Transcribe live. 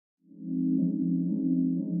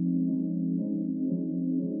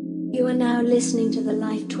You are now listening to the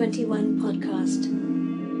Life 21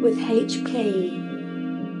 podcast with HK.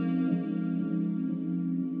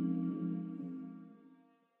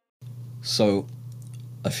 So,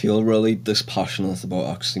 I feel really dispassionate about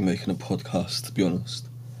actually making a podcast, to be honest.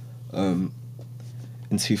 In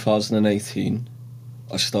 2018,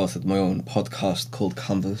 I started my own podcast called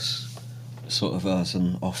Canvas, sort of as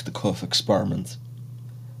an off-the-cuff experiment.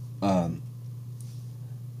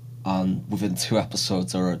 And within 2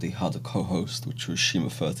 episodes I already had a co-host, which was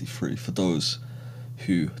Shima33, for those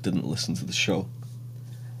who didn't listen to the show,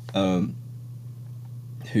 who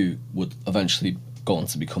would eventually go on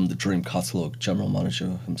to become the Dream Catalogue general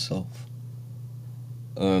manager himself.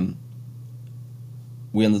 We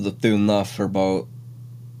ended up doing that for about,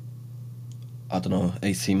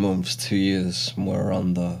 18 months, 2 years, somewhere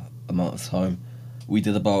around the amount of time. We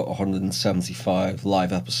did about 175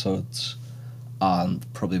 live episodes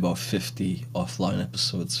and probably about 50 offline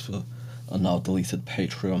episodes for a now deleted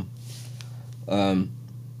Patreon. And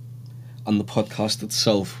the podcast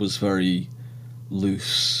itself was very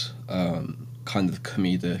loose, kind of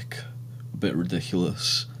comedic, a bit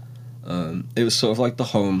ridiculous. It was sort of like the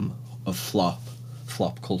home of flap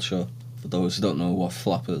culture. For those who don't know what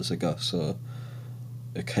flap is, I guess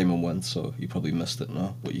it came and went, so you probably missed it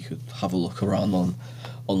now, but you could have a look around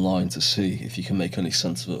online to see if you can make any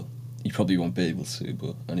sense of it. You probably won't be able to,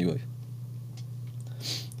 but anyway.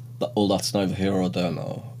 All that's neither here or there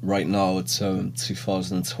now. Right now it's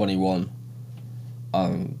 2021,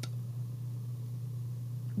 and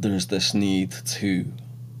there's this need to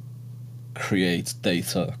create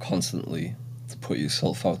data constantly to put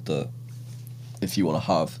yourself out there if you want to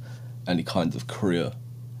have any kind of career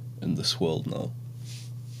in this world now.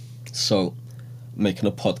 So making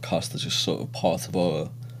a podcast is just sort of part of our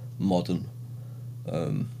modern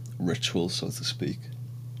ritual, so to speak.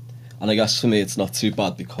 And I guess for me it's not too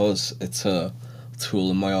bad because it's a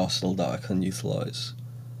tool in my arsenal that I can utilise.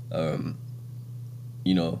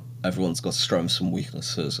 Everyone's got strengths and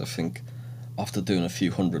weaknesses. I think after doing a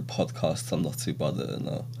few hundred podcasts, I'm not too bad at it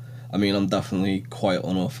now. I mean, I'm definitely quite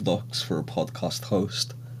unorthodox for a podcast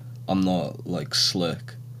host. I'm not,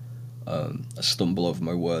 slick. I stumble over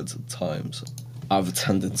my words at times. I have a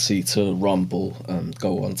tendency to ramble and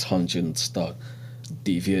go on tangents that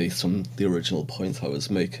deviate from the original point I was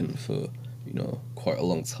making for, quite a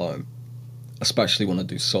long time. Especially when I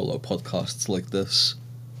do solo podcasts like this.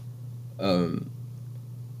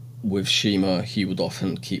 With Shima, he would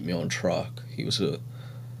often keep me on track. He was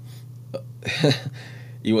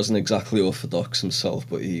he wasn't exactly orthodox himself,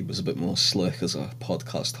 but he was a bit more slick as a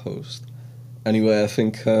podcast host. Anyway, I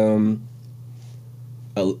think at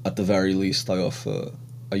the very least I offer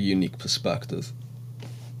a unique perspective.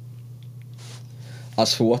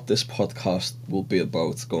 As for what this podcast will be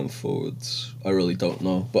about going forwards, I really don't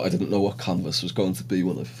know, but I didn't know what Canvas was going to be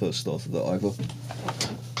when I first started it either.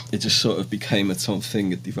 It just sort of became its own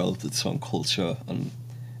thing, it developed its own culture, and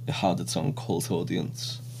it had its own cult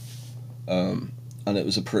audience. And it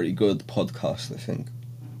was a pretty good podcast, I think,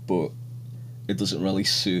 but it doesn't really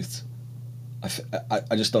suit...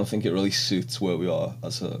 I just don't think it really suits where we are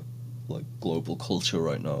as a global culture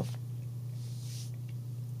right now.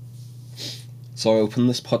 So I opened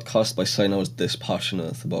this podcast by saying I was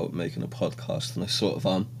dispassionate about making a podcast, and I sort of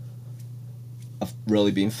am. I've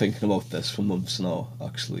really been thinking about this for months now,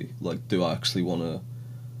 actually. Do I actually want to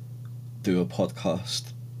do a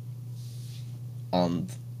podcast?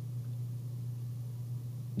 And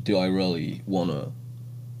do I really want to,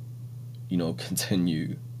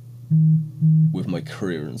 continue with my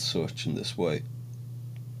career and such in this way?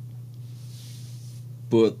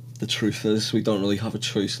 But the truth is, we don't really have a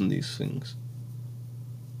choice in these things.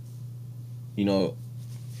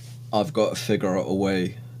 I've got to figure out a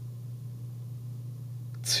way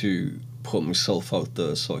to put myself out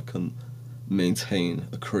there so I can maintain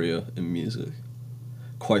a career in music.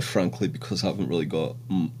 Quite frankly, because I haven't really got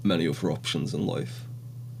many other options in life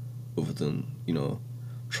other than,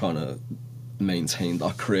 trying to maintain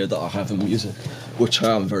that career that I have in music, which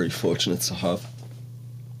I am very fortunate to have.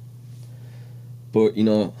 But,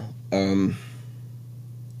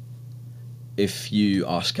 if you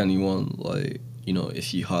ask anyone,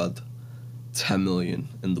 if you had 10 million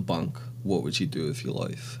in the bank, what would you do with your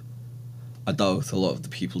life? I doubt a lot of the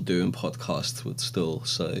people doing podcasts would still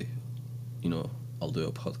say, I'll do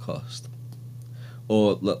a podcast.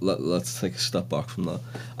 Or let's take a step back from that.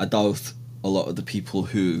 I doubt a lot of the people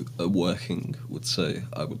who are working would say,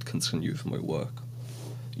 I would continue with my work.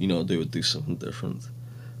 They would do something different.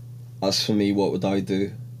 As for me, what would I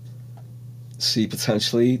do? See,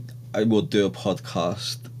 potentially, I would do a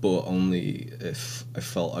podcast, but only if I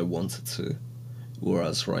felt I wanted to.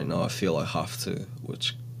 whereas right now I feel I have to,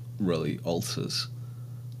 which really alters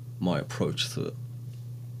my approach to it.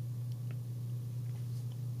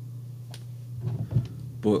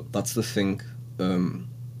 But that's the thing,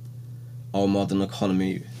 our modern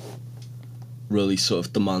economy really sort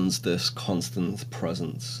of demands this constant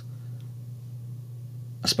presence,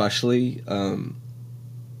 especially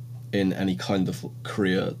in any kind of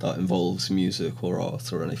career that involves music or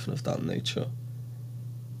art or anything of that nature.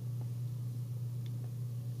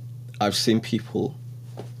 I've seen people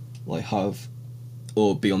like have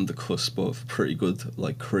or be on the cusp of a pretty good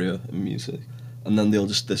like career in music, and then they'll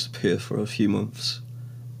just disappear for a few months,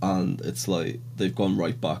 and it's like they've gone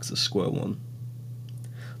right back to square one.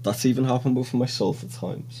 That's even happened with myself at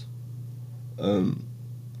times.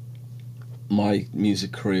 My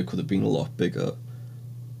music career could have been a lot bigger.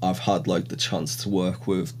 I've had like the chance to work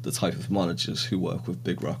with the type of managers who work with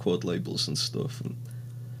big record labels and stuff, and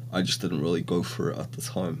I just didn't really go for it at the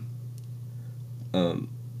time.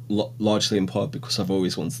 Largely in part because I've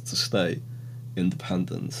always wanted to stay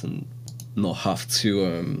independent and not have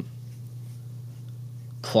to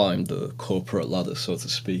climb the corporate ladder, so to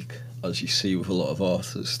speak, as you see with a lot of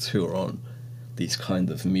artists who are on these kind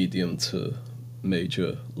of medium to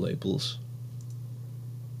major labels.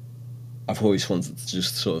 I've always wanted to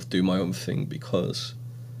just sort of do my own thing, because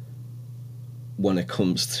when it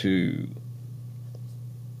comes to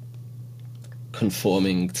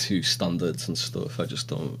conforming to standards and stuff, I just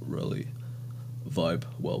don't really vibe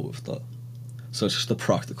well with that. So it's just a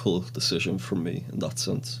practical decision from me in that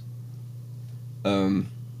sense.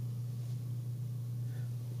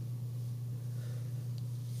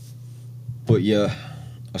 But yeah,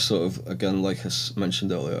 I sort of, again, like I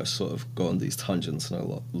mentioned earlier, I sort of go on these tangents and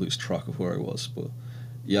I lose track of where I was. But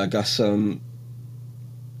yeah, I guess the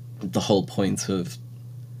whole point of,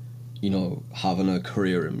 you know, having a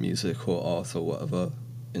career in music or art or whatever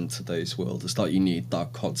in today's world is that you need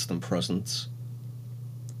that constant presence.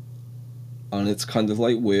 And it's kind of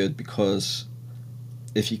like weird, because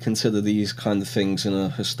if you consider these kind of things in a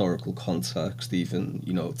historical context, even,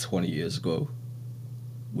 you know, 20 years ago,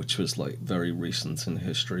 which was like very recent in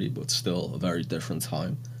history, but still a very different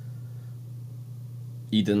time,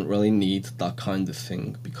 you didn't really need that kind of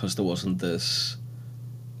thing, because there wasn't this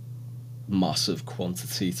massive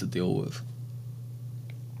quantity to deal with.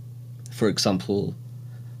 For example,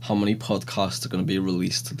 how many podcasts are going to be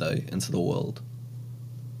released today into the world?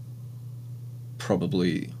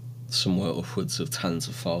 Probably somewhere upwards of tens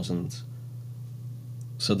of thousands.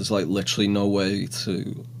 So there's like literally no way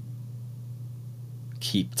to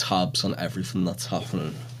keep tabs on everything that's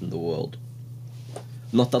happening in the world.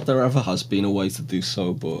 Not that there ever has been a way to do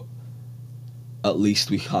so, but at least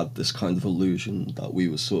we had this kind of illusion that we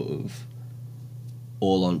were sort of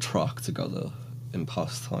all on track together in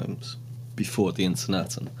past times, before the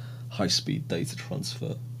internet and high-speed data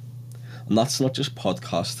transfer. And that's not just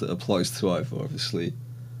podcasts, it applies to either, obviously.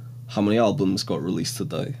 How many albums got released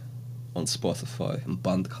today on Spotify and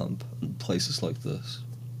Bandcamp and places like this?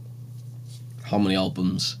 How many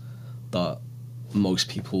albums that most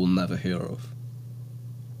people will never hear of?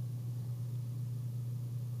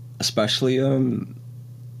 Especially,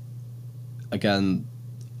 again,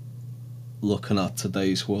 looking at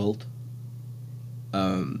today's world,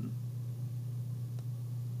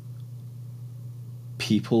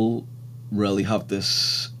 people really have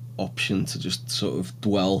this option to just sort of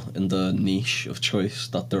dwell in the niche of choice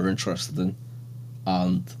that they're interested in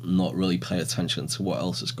and not really pay attention to what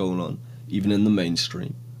else is going on, even in the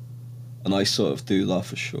mainstream. And I sort of do that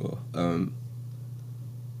for sure.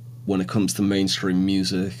 When it comes to mainstream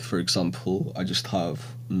music, for example, I just have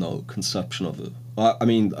no conception of it. I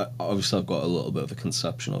mean, obviously I've got a little bit of a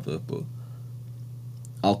conception of it, but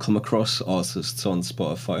I'll come across artists on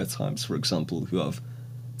Spotify at times, for example, who have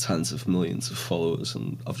tens of millions of followers,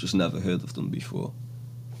 and I've just never heard of them before.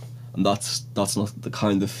 And that's not the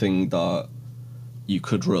kind of thing that you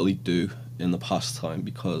could really do in the past time,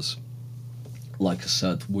 because, like I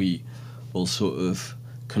said, we all sort of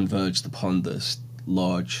converged upon this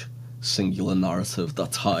large singular narrative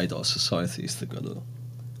that tied our societies together.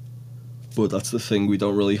 But that's the thing, we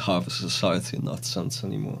don't really have a society in that sense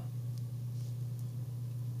anymore.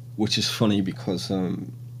 Which is funny, because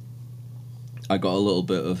I got a little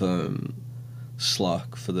bit of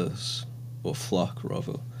slack for this, or flack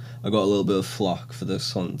rather. I got a little bit of flack for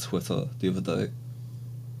this on Twitter the other day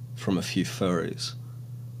from a few furries,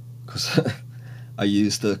 because I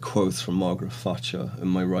used a quote from Margaret Thatcher in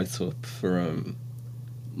my write-up for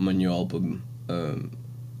my new album,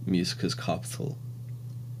 Music is Capital.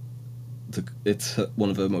 It's one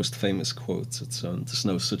of her most famous quotes. It's there's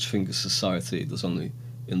no such thing as society, there's only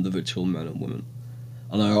individual men and women.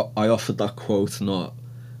 And I offered that quote not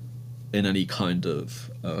in any kind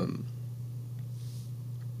of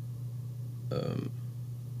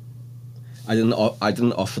I didn't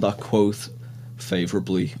offer that quote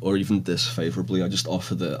favourably or even disfavourably. I just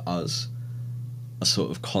offered it as a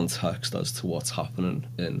sort of context as to what's happening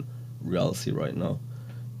in reality right now,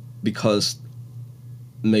 because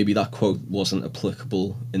maybe that quote wasn't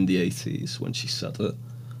applicable in the 80s when she said it,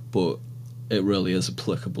 but it really is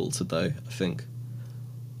applicable today, I think.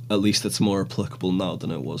 At least it's more applicable now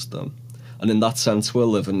than it was then. And in that sense, we're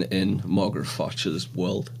living in Margaret Thatcher's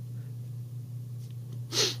world.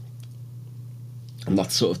 And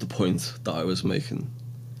that's sort of the point that I was making.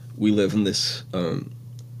 We live in this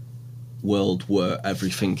world where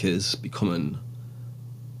everything is becoming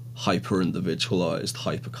hyper-individualised,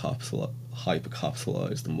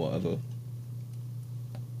 hyper-capitalised and whatever.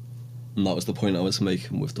 And that was the point I was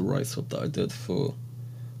making with the write-up that I did for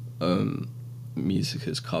Music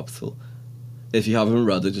is Capital. If you haven't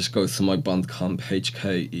read it, just go to my Bandcamp,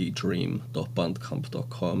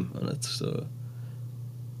 hkedream.bandcamp.com, and it's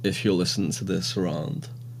if you're listening to this around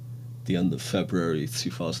the end of February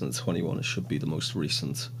 2021, it should be the most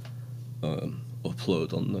recent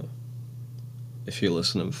upload on there. If you're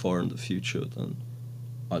listening far in the future, then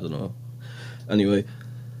I don't know. Anyway,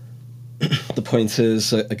 the point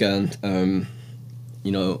is, again,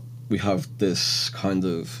 we have this kind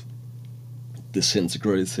of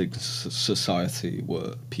disintegrating society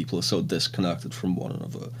where people are so disconnected from one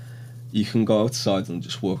another. You can go outside and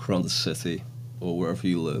just walk around the city or wherever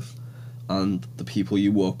you live, and the people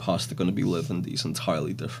you walk past are going to be living these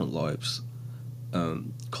entirely different lives,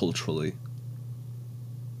 culturally.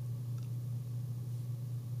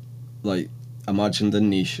 Like, imagine the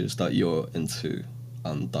niches that you're into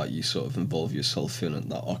and that you sort of involve yourself in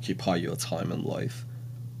and that occupy your time in life.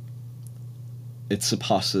 It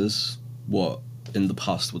surpasses what in the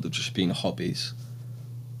past would have just been hobbies.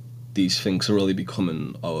 These things are really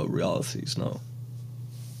becoming our realities now.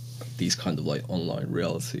 These kind of like online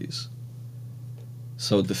realities.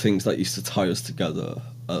 So the things that used to tie us together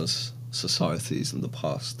as societies in the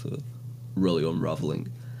past are really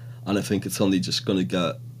unraveling. And I think it's only just going to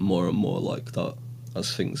get more and more like that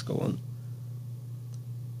as things go on.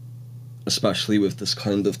 Especially with this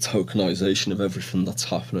kind of tokenization of everything that's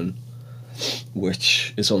happening,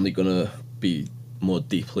 which is only going to be more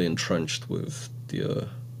deeply entrenched with the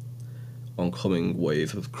oncoming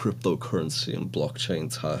wave of cryptocurrency and blockchain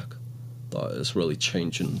tech that is really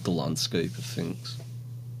changing the landscape of things.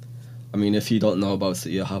 I mean, if you don't know about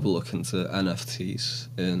it, you have a look into NFTs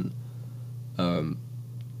in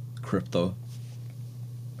crypto.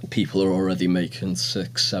 People are already making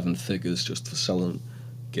 6-7 figures just for selling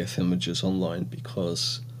GIF images online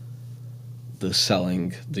because they're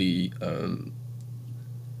selling the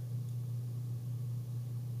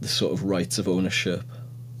sort of rights of ownership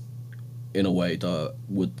in a way that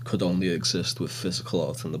could only exist with physical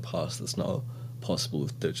art in the past. It's now possible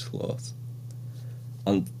with digital art.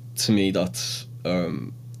 And to me, that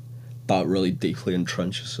really deeply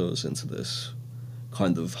entrenches us into this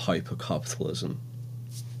kind of hyper-capitalism.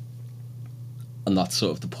 And that's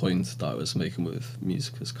sort of the point that I was making with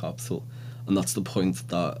Music is Capital. And that's the point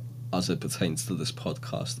that, as it pertains to this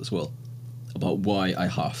podcast as well, about why I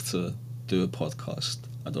have to do a podcast.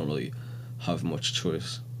 I don't really have much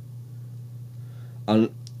choice.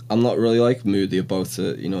 And I'm not really like moody about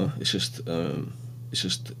it, it's just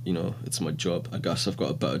it's my job. I guess I've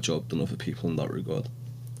got a better job than other people in that regard.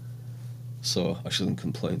 So I shouldn't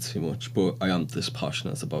complain too much, but I am this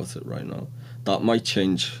passionate about it right now. That might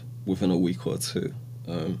change within a week or two.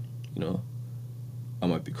 I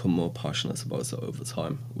might become more passionate about it over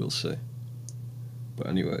time. We'll see. But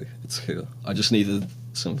anyway, it's here. I just needed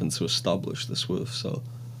something to establish this with, so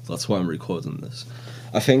that's why I'm recording this.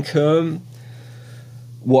 I think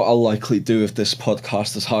what I'll likely do with this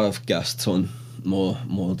podcast is have guests on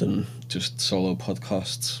more than just solo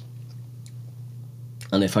podcasts.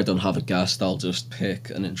 And if I don't have a guest, I'll just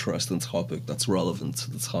pick an interesting topic that's relevant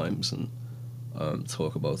to the times and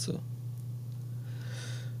talk about it.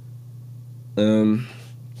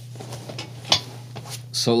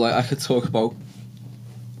 So like I could talk about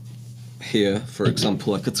here, for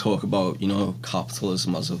example, I could talk about,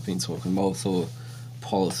 capitalism as I've been talking about, or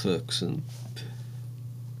politics and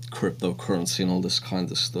cryptocurrency and all this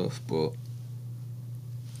kind of stuff,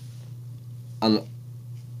 and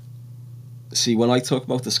see, when I talk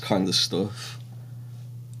about this kind of stuff,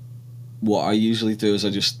 what I usually do is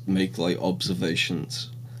I just make like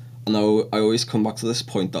observations, and I always come back to this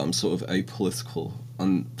point that I'm sort of apolitical,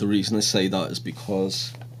 and the reason I say that is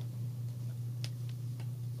because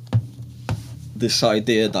this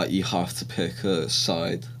idea that you have to pick a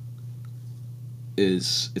side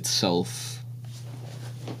is itself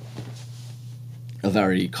a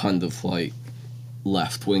very kind of like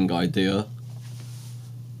left-wing idea.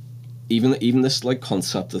 Even this like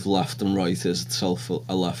concept of left and right is itself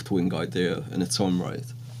a left-wing idea in its own right.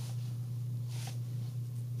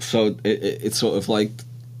 So it's sort of like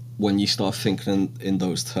when you start thinking in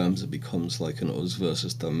those terms, it becomes like an us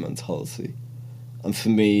versus them mentality. And for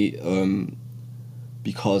me,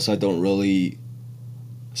 because I don't really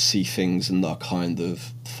see things in that kind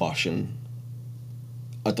of fashion,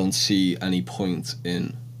 I don't see any point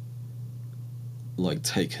in like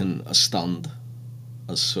taking a stand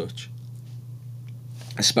as such,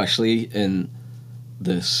 especially in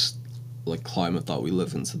this like climate that we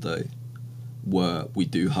live in today, where we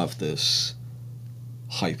do have this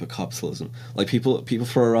hyper capitalism. Like people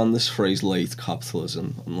throw around this phrase late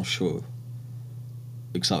capitalism. I'm not sure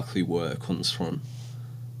exactly where it comes from.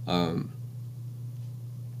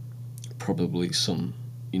 Probably some,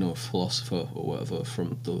 philosopher or whatever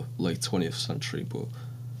from the late 20th century, but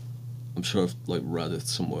I'm sure I've like read it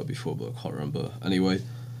somewhere before, but I can't remember. Anyway,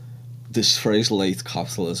 this phrase late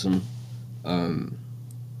capitalism, I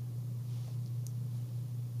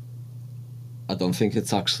don't think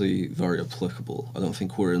it's actually very applicable. I don't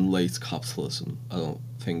think we're in late capitalism. I don't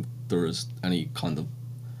think there is any kind of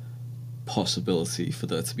possibility for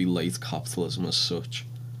there to be late capitalism as such,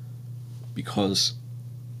 because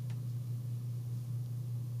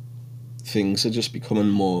things are just becoming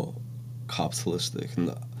more capitalistic.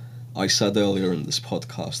 And I said earlier in this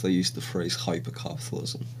podcast, I used the phrase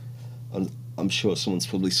hyper-capitalism, and I'm sure someone's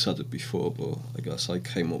probably said it before, but I guess I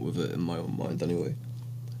came up with it in my own mind anyway.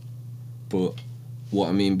 But what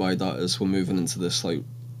I mean by that is we're moving into this like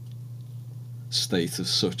state of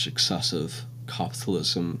such excessive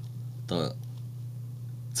capitalism that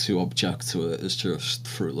to object to it is just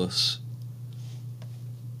fruitless.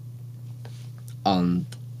 And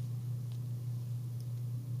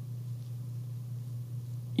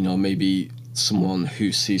maybe someone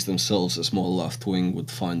who sees themselves as more left-wing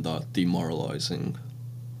would find that demoralising,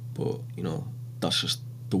 but that's just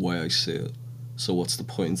the way I see it. So what's the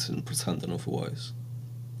point in pretending otherwise?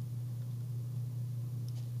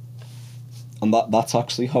 And that's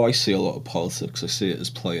actually how I see a lot of politics. I see it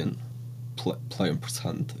as play and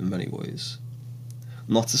pretend in many ways.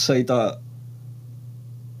 Not to say that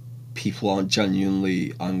people aren't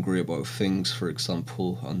genuinely angry about things, for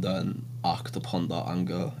example, and then act upon that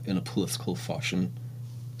anger in a political fashion,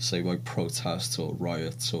 say like protests or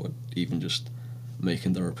riots or even just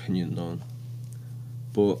making their opinion known.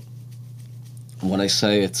 But when I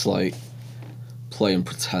say it's like play and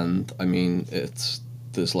pretend, I mean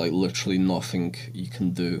there's like literally nothing you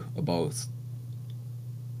can do about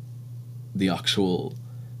the actual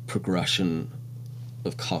progression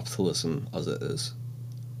of capitalism as it is.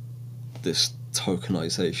 This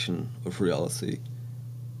tokenization of reality.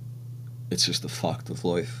 It's just a fact of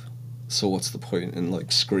life. So what's the point in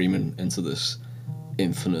like screaming into this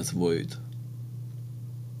infinite void?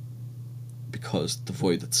 Because the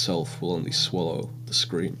void itself will only swallow the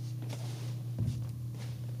scream.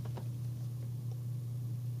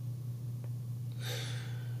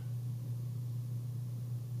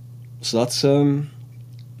 So that's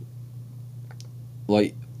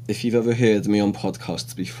like, if you've ever heard me on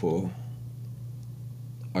podcasts before,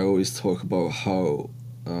 I always talk about how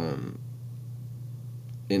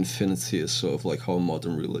infinity is sort of like our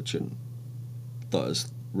modern religion that has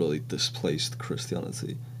really displaced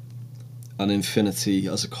Christianity. And infinity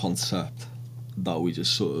as a concept that we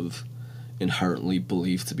just sort of inherently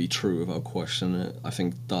believe to be true without questioning it, I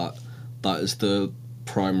think that is the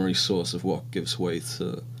primary source of what gives way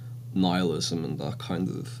to nihilism and that kind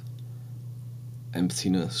of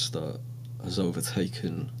emptiness that has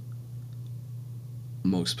overtaken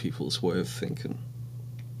most people's way of thinking.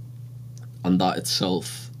 And that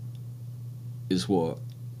itself is what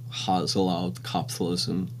has allowed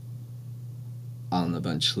capitalism and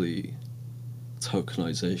eventually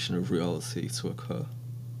tokenization of reality to occur.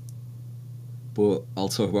 But I'll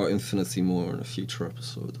talk about infinity more in a future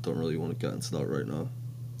episode. I don't really want to get into that right now.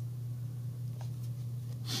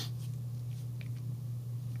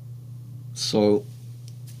 So,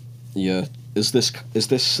 yeah, is this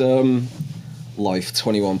Life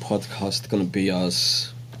 21 podcast going to be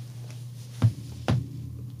as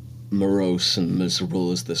morose and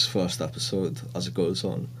miserable as this first episode as it goes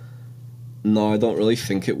on? No, I don't really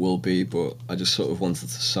think it will be, but I just sort of wanted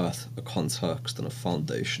to set a context and a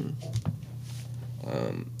foundation.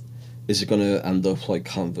 Is it going to end up like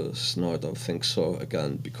Canvas? No, I don't think so,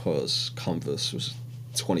 again, because Canvas was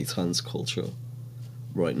 2010s culture,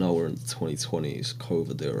 right now we're in the 2020s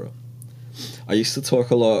COVID era. I used to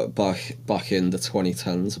talk a lot back in the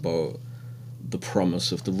 2010s about the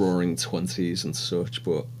promise of the Roaring Twenties and such,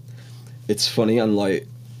 but it's funny, and like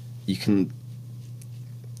you can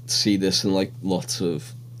see this in like lots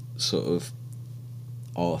of sort of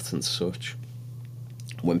art and such.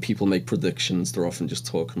 When people make predictions, they're often just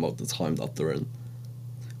talking about the time that they're in.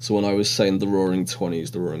 So when I was saying the Roaring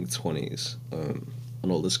Twenties,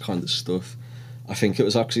 and all this kind of stuff, I think it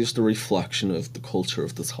was actually just a reflection of the culture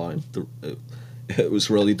of the time. It was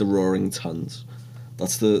really the Roaring Tens.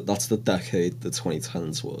 That's the decade the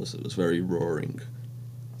 2010s was. It was very roaring.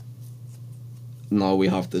 Now we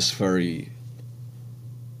have this very...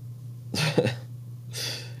 I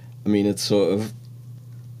mean, it sort of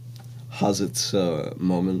has its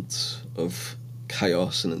moments of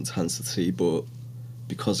chaos and intensity, but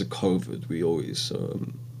because of COVID, we always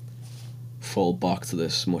fall back to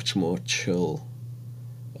this much more chill,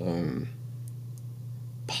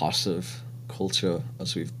 passive culture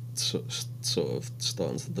as we've sort of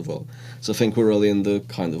starting to develop. So I think we're really in the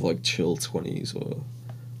kind of like chill 20s or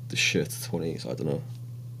the shit 20s, I don't know.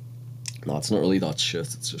 No, it's not really that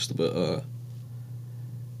shit, it's just a bit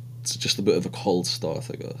of a cold start,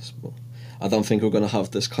 I guess. But I don't think we're going to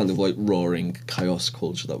have this kind of like roaring chaos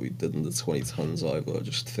culture that we did in the 2010s either. I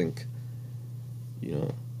just think, you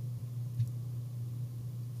know,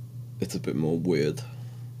 it's a bit more weird.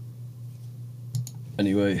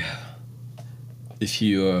 Anyway, if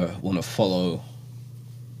you want to follow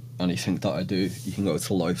anything that I do, you can go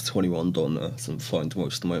to live21.net and find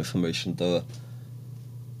most of my information there.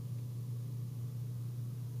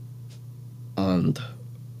 And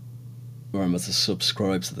remember to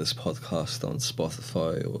subscribe to this podcast on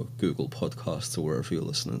Spotify or Google Podcasts or wherever you're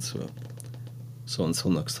listening to it. So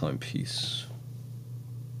until next time, peace.